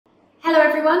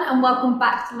Hello everyone and welcome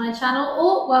back to my channel,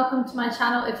 or welcome to my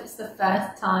channel if it's the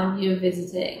first time you're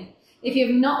visiting. If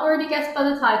you've not already guessed by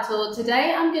the title,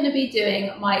 today I'm going to be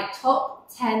doing my top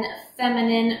 10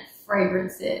 feminine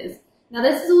fragrances. Now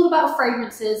this is all about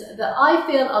fragrances that I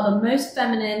feel are the most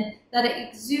feminine, that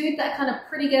exude that kind of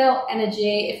pretty girl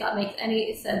energy, if that makes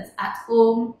any sense at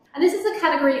all. And this is a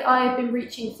category I've been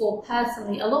reaching for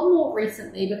personally a lot more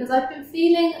recently because I've been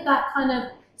feeling that kind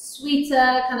of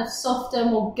sweeter, kind of softer,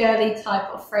 more girly type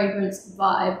of fragrance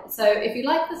vibe. So if you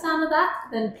like the sound of that,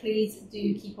 then please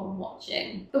do keep on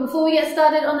watching. But before we get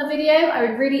started on the video, I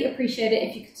would really appreciate it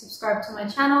if you could subscribe to my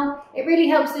channel. It really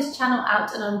helps this channel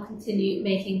out and I will continue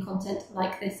making content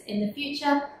like this in the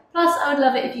future. Plus, I would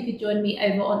love it if you could join me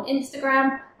over on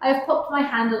Instagram. I have popped my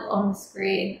handle on the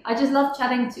screen. I just love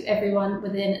chatting to everyone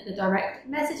within the direct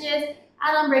messages,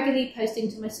 and I'm regularly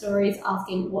posting to my stories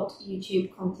asking what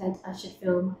YouTube content I should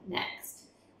film next.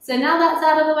 So now that's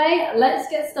out of the way, let's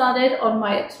get started on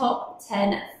my top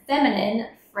 10 feminine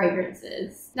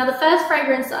fragrances. Now the first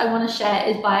fragrance that I want to share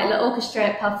is by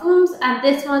L'Orchestre Parfums, and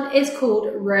this one is called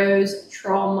Rose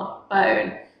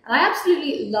Trombone. And I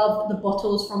absolutely love the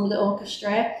bottles from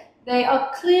L'Orchestre. They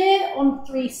are clear on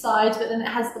three sides, but then it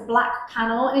has the black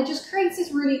panel and it just creates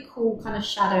this really cool kind of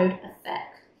shadowed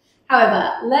effect.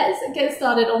 However, let's get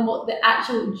started on what the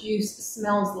actual juice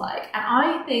smells like. And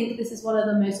I think this is one of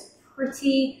the most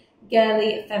pretty,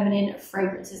 girly, feminine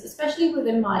fragrances, especially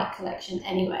within my collection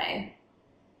anyway.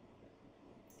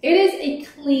 It is a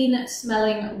clean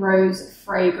smelling rose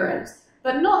fragrance,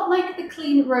 but not like the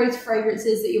clean rose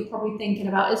fragrances that you're probably thinking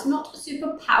about. It's not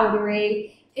super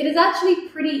powdery. It is actually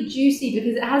pretty juicy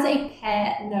because it has a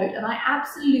pear note, and I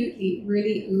absolutely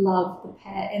really love the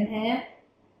pear in here.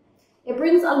 It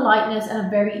brings a lightness and a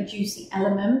very juicy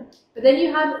element, but then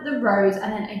you have the rose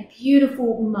and then a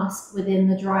beautiful musk within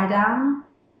the dry down.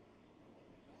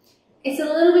 It's a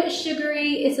little bit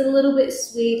sugary, it's a little bit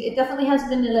sweet. It definitely has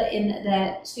vanilla in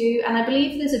there too, and I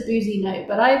believe there's a boozy note,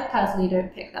 but I personally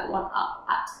don't pick that one up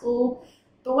at all.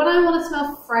 But when I want to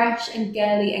smell fresh and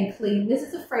girly and clean, this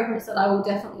is a fragrance that I will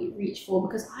definitely reach for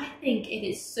because I think it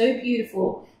is so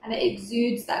beautiful and it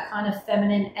exudes that kind of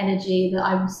feminine energy that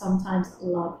I would sometimes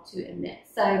love to emit.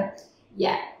 So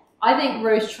yeah, I think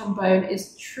Rose Trombone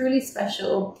is truly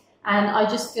special, and I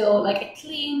just feel like a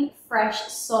clean, fresh,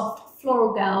 soft,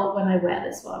 floral girl when I wear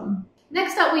this one.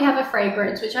 Next up, we have a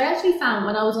fragrance which I actually found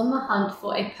when I was on the hunt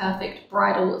for a perfect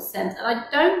bridal scent. And I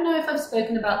don't know if I've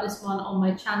spoken about this one on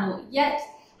my channel yet.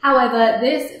 However,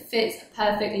 this fits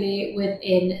perfectly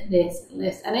within this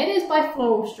list. And it is by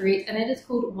Floral Street and it is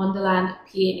called Wonderland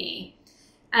Peony.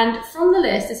 And from the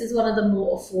list, this is one of the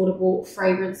more affordable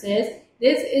fragrances.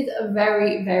 This is a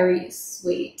very, very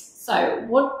sweet. So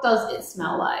what does it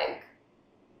smell like?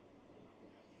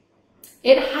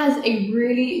 It has a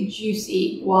really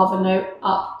juicy guava note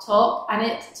up top, and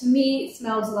it, to me,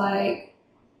 smells like,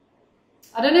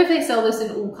 I don't know if they sell this in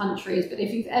all countries, but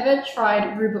if you've ever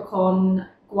tried Rubicon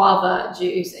guava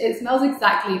juice, it smells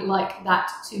exactly like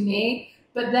that to me.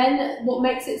 But then what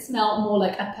makes it smell more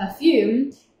like a perfume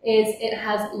is it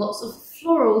has lots of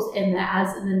florals in there,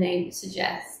 as the name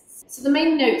suggests. So the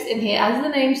main notes in here, as the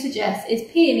name suggests,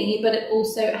 is peony, but it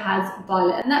also has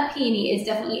violet. And that peony is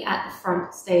definitely at the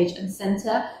front stage and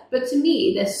center. But to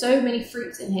me, there's so many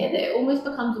fruits in here that it almost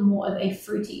becomes more of a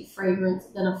fruity fragrance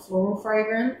than a floral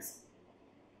fragrance.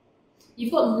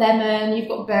 You've got lemon, you've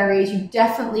got berries, you've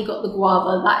definitely got the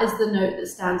guava. That is the note that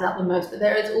stands out the most. But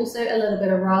there is also a little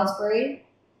bit of raspberry.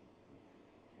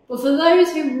 But for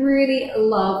those who really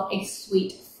love a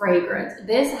sweet fragrance,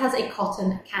 this has a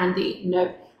cotton candy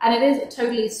note. And it is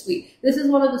totally sweet. This is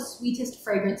one of the sweetest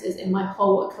fragrances in my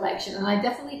whole collection, and I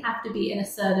definitely have to be in a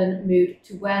certain mood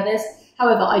to wear this.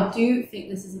 However, I do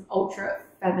think this is an ultra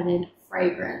feminine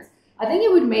fragrance. I think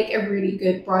it would make a really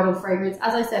good bridal fragrance.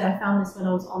 As I said, I found this when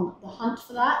I was on the hunt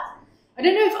for that. I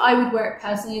don't know if I would wear it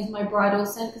personally as my bridal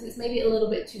scent because it's maybe a little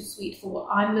bit too sweet for what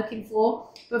I'm looking for.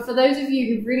 But for those of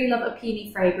you who really love a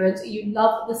peony fragrance, you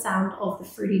love the sound of the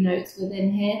fruity notes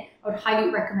within here, I would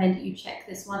highly recommend you check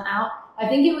this one out. I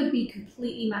think it would be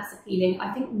completely mass appealing.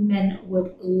 I think men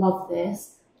would love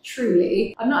this,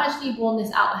 truly. I've not actually worn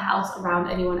this out the house around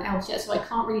anyone else yet, so I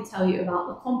can't really tell you about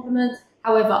the compliments.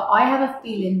 However, I have a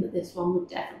feeling that this one would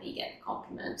definitely get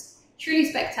compliments. Truly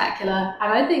spectacular,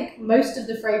 and I think most of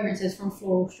the fragrances from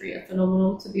Floral Street are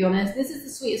phenomenal, to be honest. This is the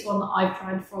sweetest one that I've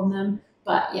tried from them,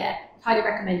 but yeah, highly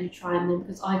recommend you trying them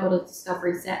because I got a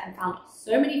discovery set and found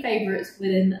so many favorites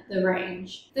within the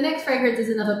range. The next fragrance is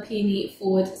another peony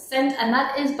forward scent, and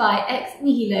that is by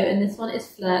Nihilo, and this one is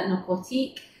Fleur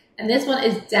Narcotique. And this one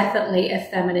is definitely a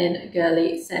feminine,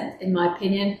 girly scent, in my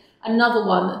opinion. another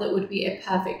one that would be a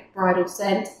perfect bridal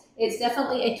scent. It's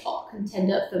definitely a top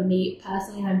contender for me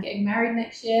personally. I'm getting married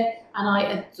next year and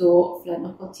I adore Fleur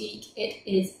Narcotique. It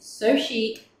is so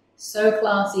chic, so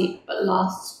classy, but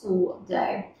lasts all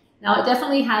day. Now it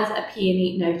definitely has a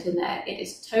peony note in there. It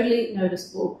is totally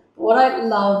noticeable. But what I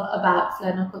love about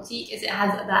Fleur Narcotique is it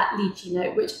has that lychee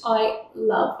note, which I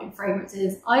love in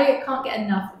fragrances. I can't get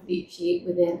enough of lychee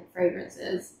within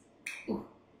fragrances. Ooh.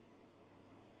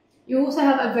 You also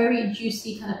have a very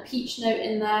juicy kind of peach note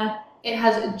in there. It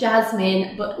has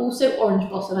jasmine, but also orange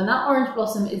blossom, and that orange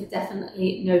blossom is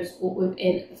definitely noticeable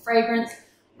within the fragrance.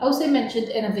 I also mentioned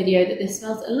in a video that this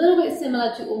smells a little bit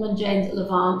similar to Almond Jane's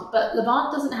Lavande, but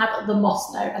Lavande doesn't have the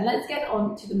moss note, and let's get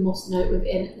on to the moss note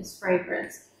within this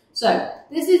fragrance. So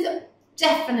this is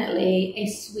definitely a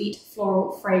sweet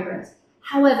floral fragrance.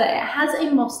 However, it has a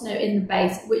moss note in the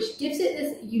base, which gives it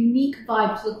this unique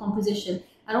vibe to the composition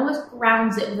and almost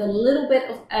grounds it with a little bit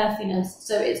of earthiness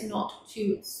so it's not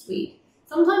too sweet.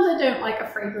 Sometimes I don't like a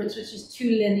fragrance which is too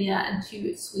linear and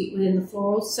too sweet within the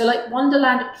florals. So like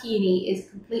Wonderland Peony is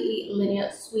completely linear,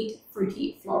 sweet,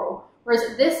 fruity floral.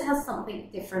 Whereas this has something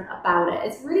different about it.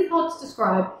 It's really hard to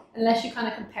describe unless you kind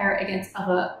of compare it against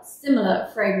other similar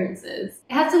fragrances.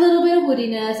 It has a little bit of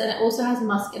woodiness and it also has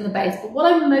musk in the base. But what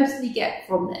I mostly get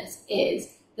from this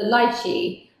is the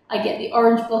lychee. I get the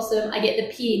orange blossom, I get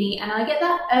the peony, and I get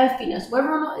that earthiness,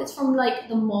 whether or not it's from like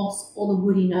the moss or the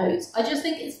woody notes. I just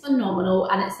think it's phenomenal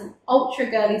and it's an ultra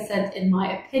girly scent in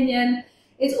my opinion.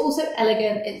 It's also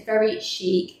elegant, it's very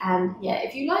chic, and yeah,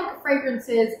 if you like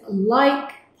fragrances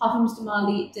like Parfums de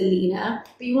Marly de Lina,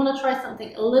 but you want to try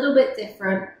something a little bit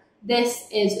different, this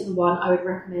is the one I would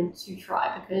recommend to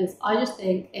try because I just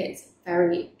think it's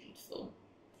very beautiful.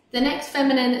 The next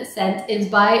feminine scent is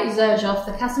by Xerjoff,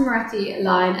 the Casamarati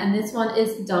line, and this one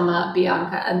is Dama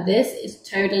Bianca, and this is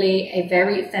totally a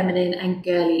very feminine and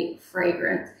girly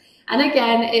fragrance. And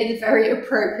again, it is very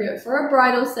appropriate for a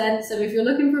bridal scent, so if you're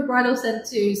looking for a bridal scent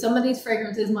too, some of these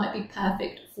fragrances might be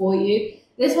perfect for you.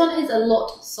 This one is a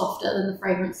lot softer than the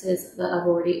fragrances that I've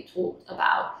already talked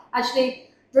about. Actually,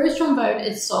 Rose Trombone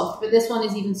is soft, but this one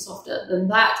is even softer than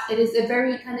that. It is a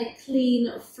very kind of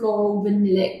clean, floral,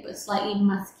 vanillic, but slightly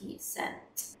musky scent.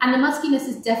 And the muskiness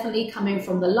is definitely coming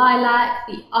from the lilac,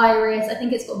 the iris. I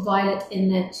think it's got violet in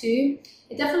there too.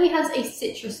 It definitely has a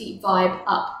citrusy vibe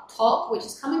up top, which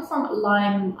is coming from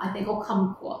lime, I think, or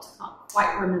kumquat. I can't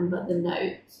quite remember the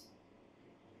notes.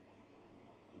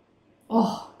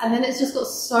 Oh, and then it's just got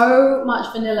so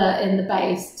much vanilla in the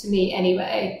base, to me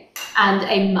anyway, and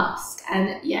a musk.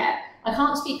 And yeah, I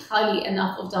can't speak highly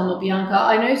enough of Dama Bianca.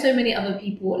 I know so many other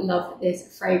people love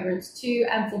this fragrance too,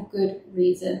 and for good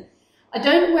reason. I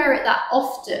don't wear it that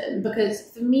often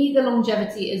because for me the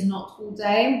longevity is not all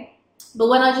day, but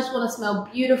when I just want to smell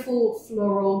beautiful,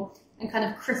 floral, and kind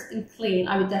of crisp and clean,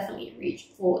 I would definitely reach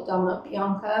for Dama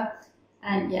Bianca.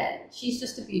 And yeah, she's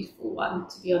just a beautiful one,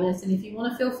 to be honest. And if you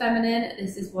want to feel feminine,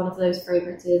 this is one of those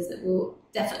fragrances that will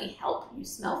definitely help you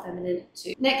smell feminine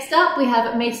too. Next up, we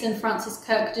have Maison Francis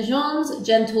Kurkdijan's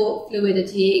Gentle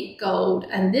Fluidity Gold.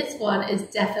 And this one is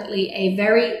definitely a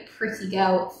very pretty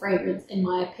girl fragrance, in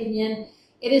my opinion.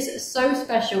 It is so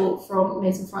special from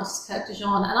Maison Francis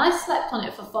Kurkdijan, and I slept on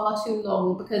it for far too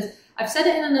long because I've said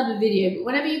it in another video, but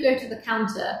whenever you go to the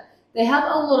counter, they have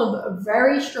a lot of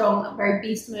very strong, very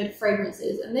beast mode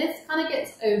fragrances, and this kind of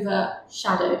gets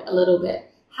overshadowed a little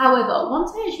bit. However,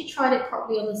 once I actually tried it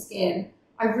properly on the skin,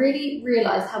 I really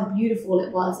realized how beautiful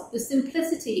it was. The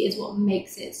simplicity is what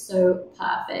makes it so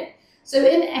perfect. So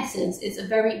in essence, it's a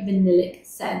very vanillic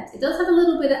scent. It does have a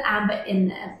little bit of amber in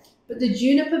there, but the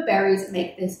juniper berries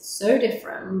make this so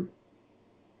different.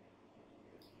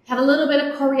 Have a little bit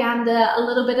of coriander, a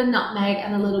little bit of nutmeg,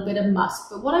 and a little bit of musk.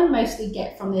 But what I mostly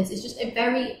get from this is just a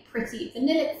very pretty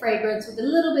vanillic fragrance with a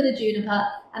little bit of juniper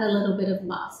and a little bit of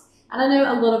musk. And I know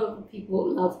a lot of other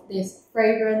people love this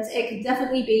fragrance. It could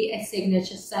definitely be a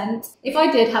signature scent. If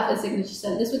I did have a signature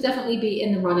scent, this would definitely be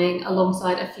in the running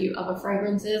alongside a few other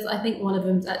fragrances. I think one of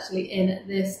them is actually in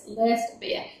this list. But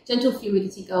yeah, Gentle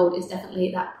Fluidity Gold is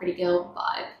definitely that pretty girl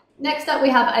vibe. Next up, we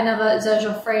have another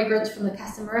Xerjoff fragrance from the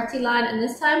Casamarati line, and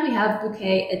this time we have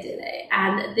Bouquet Ideale.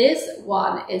 And this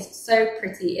one is so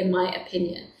pretty, in my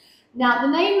opinion. Now,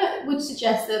 the name would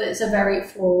suggest that it's a very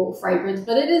floral fragrance,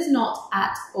 but it is not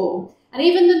at all. And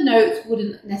even the notes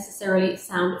wouldn't necessarily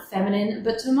sound feminine,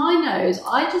 but to my nose,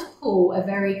 I just pull a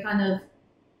very kind of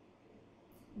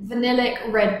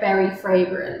vanillic red berry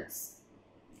fragrance.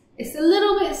 It's a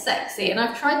little bit sexy, and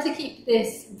I've tried to keep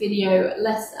this video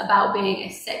less about being a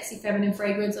sexy feminine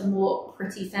fragrance and more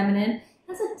pretty feminine.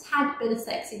 There's a tad bit of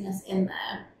sexiness in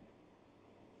there.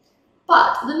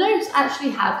 But the notes actually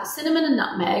have cinnamon and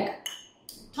nutmeg,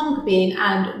 tonka bean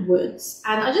and woods,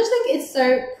 and I just think it's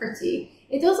so pretty.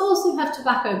 It does also have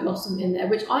tobacco blossom in there,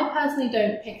 which I personally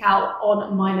don't pick out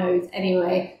on my nose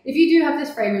anyway. If you do have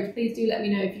this fragrance, please do let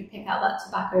me know if you pick out that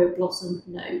tobacco blossom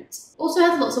note. Also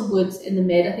has lots of woods in the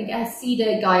mid. I think it has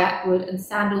cedar, gaiac wood and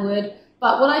sandalwood.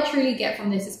 But what I truly get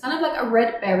from this is kind of like a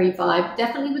red berry vibe,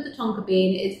 definitely with the tonka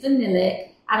bean. It's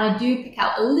vanillic, and I do pick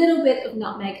out a little bit of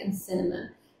nutmeg and cinnamon.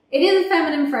 It is a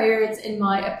feminine fragrance in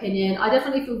my opinion. I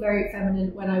definitely feel very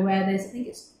feminine when I wear this. I think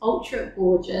it's ultra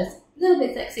gorgeous, a little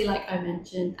bit sexy like I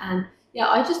mentioned, and yeah,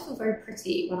 I just feel very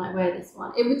pretty when I wear this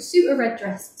one. It would suit a red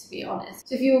dress, to be honest.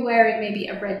 So if you were wearing maybe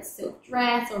a red silk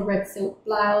dress or a red silk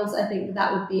blouse, I think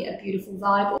that would be a beautiful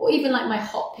vibe. Or even like my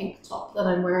hot pink top that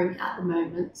I'm wearing at the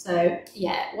moment. So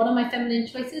yeah, one of my feminine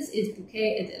choices is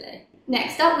Bouquet Ideale.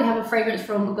 Next up, we have a fragrance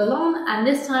from Mon Guerlain, and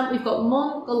this time we've got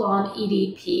Mon Guerlain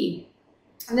EDP.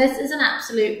 And this is an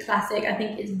absolute classic. I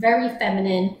think it's very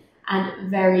feminine and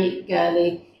very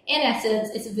girly. In essence,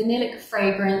 it's a vanillic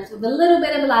fragrance with a little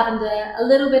bit of lavender, a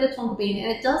little bit of tonka bean,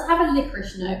 and it does have a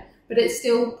licorice note, but it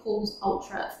still pulls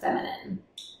ultra feminine.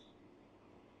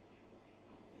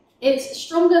 It's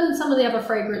stronger than some of the other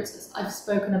fragrances I've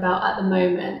spoken about at the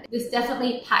moment. This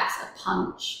definitely packs a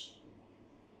punch.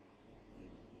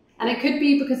 And it could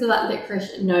be because of that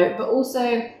licorice note, but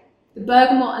also the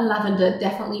bergamot and lavender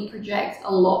definitely project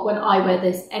a lot when I wear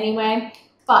this anyway.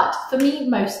 But for me,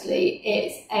 mostly,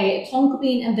 it's a tonka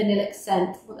bean and vanillic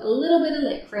scent with a little bit of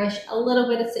licorice, a little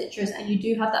bit of citrus, and you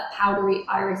do have that powdery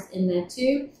iris in there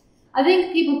too. I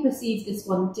think people perceive this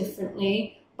one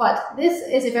differently, but this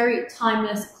is a very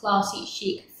timeless, classy,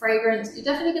 chic fragrance. You're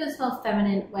definitely going to smell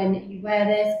feminine when you wear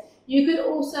this. You could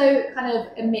also kind of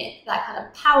emit that kind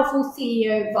of powerful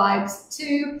CEO vibes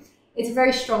too. It's a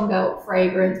very strong girl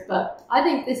fragrance, but I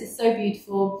think this is so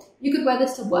beautiful. You could wear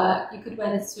this to work, you could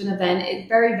wear this to an event. It's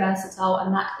very versatile,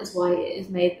 and that is why it is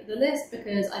made the list,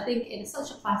 because I think it is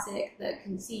such a classic that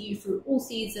can see you through all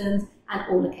seasons and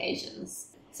all occasions.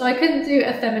 So I couldn't do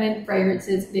a feminine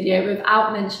fragrances video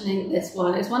without mentioning this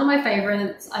one. It's one of my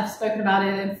favorites. I've spoken about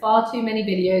it in far too many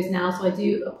videos now, so I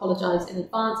do apologize in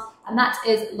advance. And that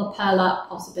is La Perla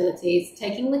Possibilites.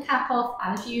 Taking the cap off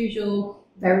as usual,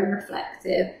 very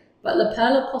reflective. But La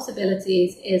Perla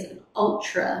Possibilites is an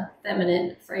ultra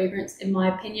feminine fragrance in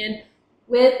my opinion,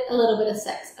 with a little bit of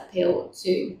sex appeal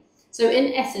too. So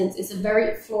in essence, it's a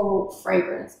very floral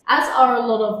fragrance, as are a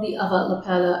lot of the other La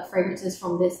Perla fragrances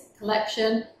from this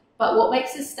collection. But what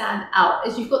makes this stand out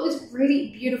is you've got this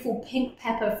really beautiful pink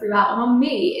pepper throughout, and on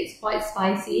me, it's quite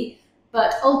spicy,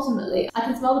 but ultimately, I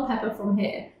can smell the pepper from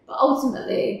here, but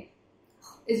ultimately,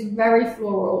 it's very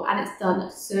floral and it's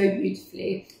done so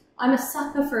beautifully. I'm a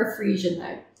sucker for a freesia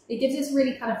note. It gives this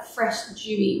really kind of fresh,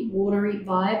 dewy, watery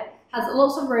vibe. Has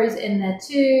lots of rose in there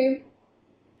too.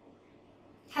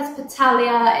 It has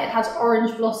Petalia, it has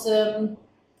orange blossom,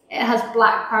 it has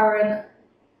blackcurrant.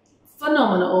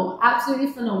 Phenomenal,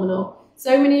 absolutely phenomenal.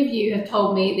 So many of you have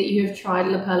told me that you have tried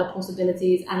La Perla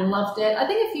Possibilites and loved it. I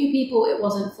think a few people it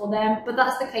wasn't for them, but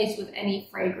that's the case with any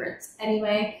fragrance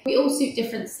anyway. We all suit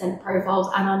different scent profiles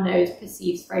and our nose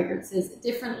perceives fragrances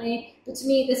differently. But to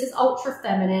me, this is ultra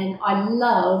feminine. I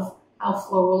love how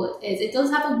floral it is. It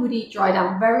does have a woody dry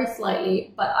down very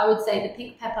slightly, but I would say the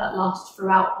pink pepper lasts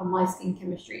throughout on my skin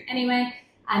chemistry anyway,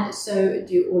 and so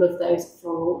do all of those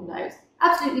floral notes.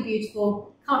 Absolutely beautiful.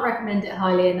 Can't recommend it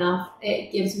highly enough.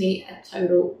 It gives me a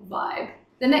total vibe.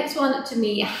 The next one to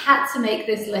me had to make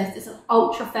this list. It's an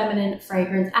ultra feminine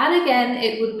fragrance, and again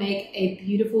it would make a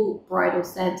beautiful bridal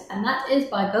scent, and that is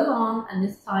by Guerlain, and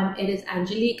this time it is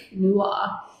Angelique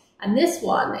Noire. And this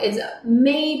one is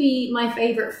maybe my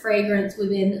favorite fragrance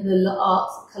within the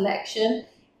L'Arts collection.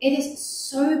 It is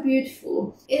so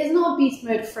beautiful. It is not a beast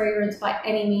mode fragrance by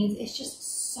any means. It's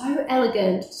just so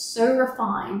elegant, so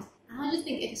refined. And I just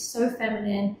think it is so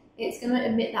feminine. It's going to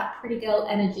emit that pretty girl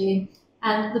energy.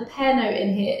 And the pear note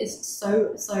in here is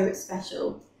so, so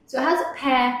special. So it has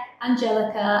pear,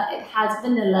 angelica, it has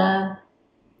vanilla,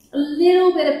 a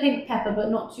little bit of pink pepper, but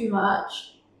not too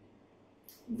much.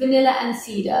 Vanilla and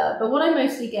cedar. But what I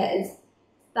mostly get is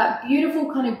that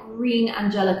beautiful kind of green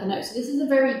angelica note. So this is a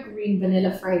very green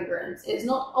vanilla fragrance. It's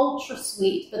not ultra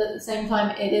sweet, but at the same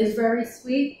time it is very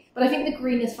sweet. But I think the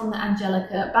greenness from the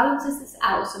angelica balances this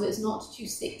out so it's not too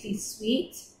sickly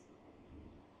sweet.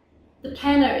 The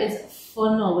pear note is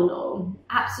phenomenal,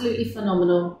 absolutely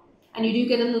phenomenal. And you do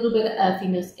get a little bit of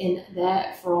earthiness in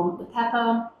there from the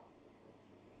pepper.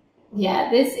 Yeah,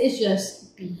 this is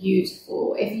just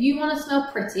beautiful. If you want to smell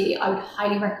pretty, I would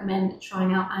highly recommend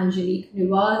trying out Angelique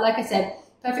Noire. Like I said,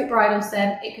 perfect bridal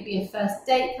scent. It could be a first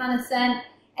date kind of scent.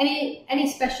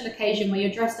 any special occasion where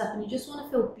you're dressed up and you just want to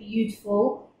feel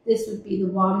beautiful, this would be the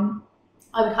one.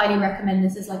 I would highly recommend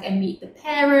this as like a meet the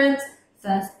parents,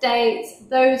 first dates,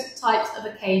 those types of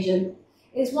occasions.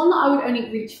 It's one that I would only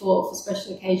reach for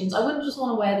special occasions. I wouldn't just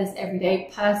want to wear this every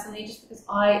day personally, just because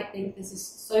I think this is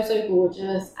so, so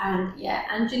gorgeous. And yeah,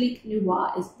 Angelique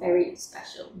Noire is very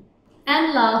special.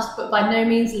 And last, but by no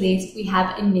means least, we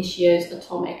have Initio's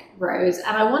Atomic Rose.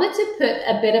 And I wanted to put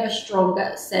a bit of a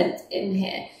stronger scent in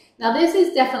here. Now this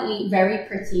is definitely very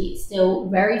pretty, still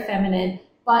very feminine,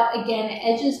 but again, it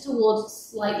edges towards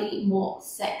slightly more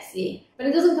sexy, but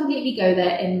it doesn't completely go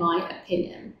there in my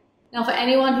opinion. Now for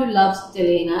anyone who loves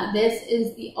Delina, this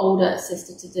is the older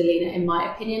sister to Delina in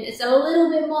my opinion. It's a little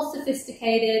bit more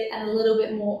sophisticated and a little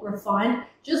bit more refined,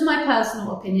 just my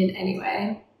personal opinion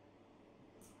anyway.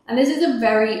 And this is a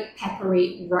very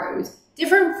peppery rose.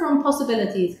 Different from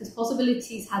Possibilites, because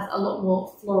Possibilites has a lot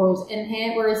more florals in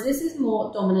here, whereas this is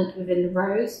more dominant within the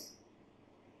rose.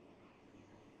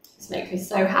 This makes me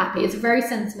so happy. It's a very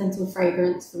sentimental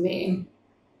fragrance for me.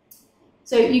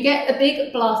 So you get a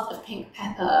big blast of pink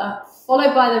pepper,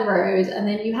 followed by the rose, and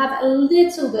then you have a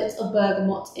little bit of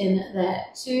bergamot in there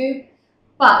too.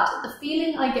 But the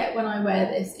feeling I get when I wear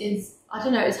this is, I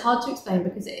don't know, it's hard to explain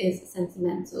because it is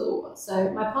sentimental.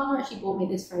 So my partner actually bought me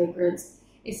this fragrance.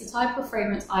 It's the type of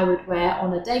fragrance I would wear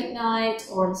on a date night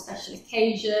or on a special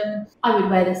occasion. I would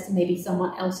wear this to maybe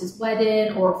someone else's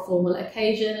wedding or a formal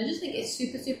occasion. I just think it's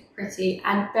super, super pretty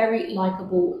and very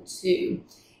likable too.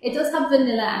 It does have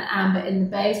vanilla and amber in the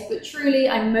base, but truly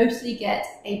I mostly get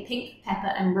a pink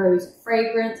pepper and rose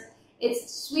fragrance.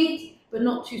 It's sweet, but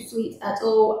not too sweet at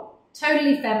all.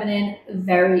 Totally feminine,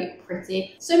 very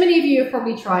pretty. So many of you have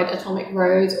probably tried Atomic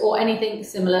Rose or anything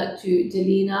similar to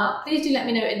Delina. Please do let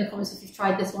me know in the comments if you've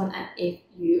tried this one and if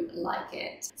you like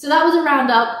it. So that was a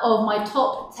roundup of my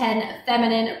top 10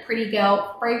 feminine pretty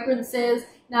girl fragrances.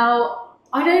 Now,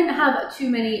 I don't have too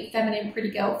many feminine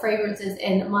pretty girl fragrances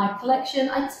in my collection.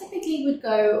 I typically would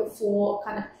go for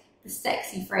kind of the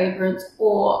sexy fragrance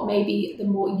or maybe the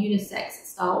more unisex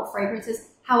style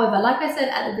fragrances. However, like I said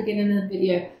at the beginning of the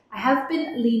video, I have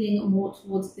been leaning more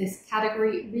towards this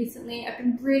category recently. I've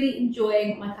been really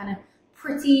enjoying my kind of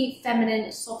pretty feminine,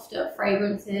 softer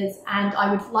fragrances, and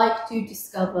I would like to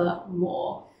discover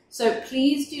more. So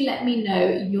please do let me know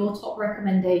your top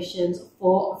recommendations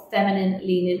for feminine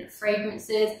leaning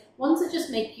fragrances, ones that just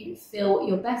make you feel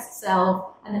your best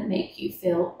self and that make you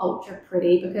feel ultra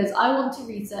pretty, because I want to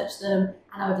research them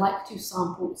and I would like to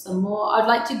sample some more. I'd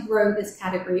like to grow this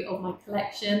category of my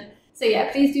collection. So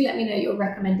yeah, please do let me know your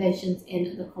recommendations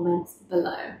in the comments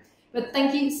below. But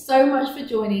thank you so much for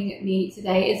joining me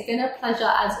today. It's been a pleasure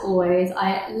as always.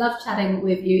 I love chatting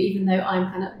with you, even though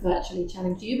I'm kind of virtually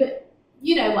chatting to you, but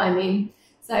you know what I mean.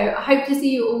 So I hope to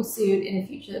see you all soon in a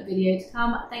future video to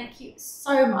come. Thank you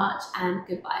so much and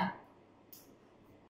goodbye.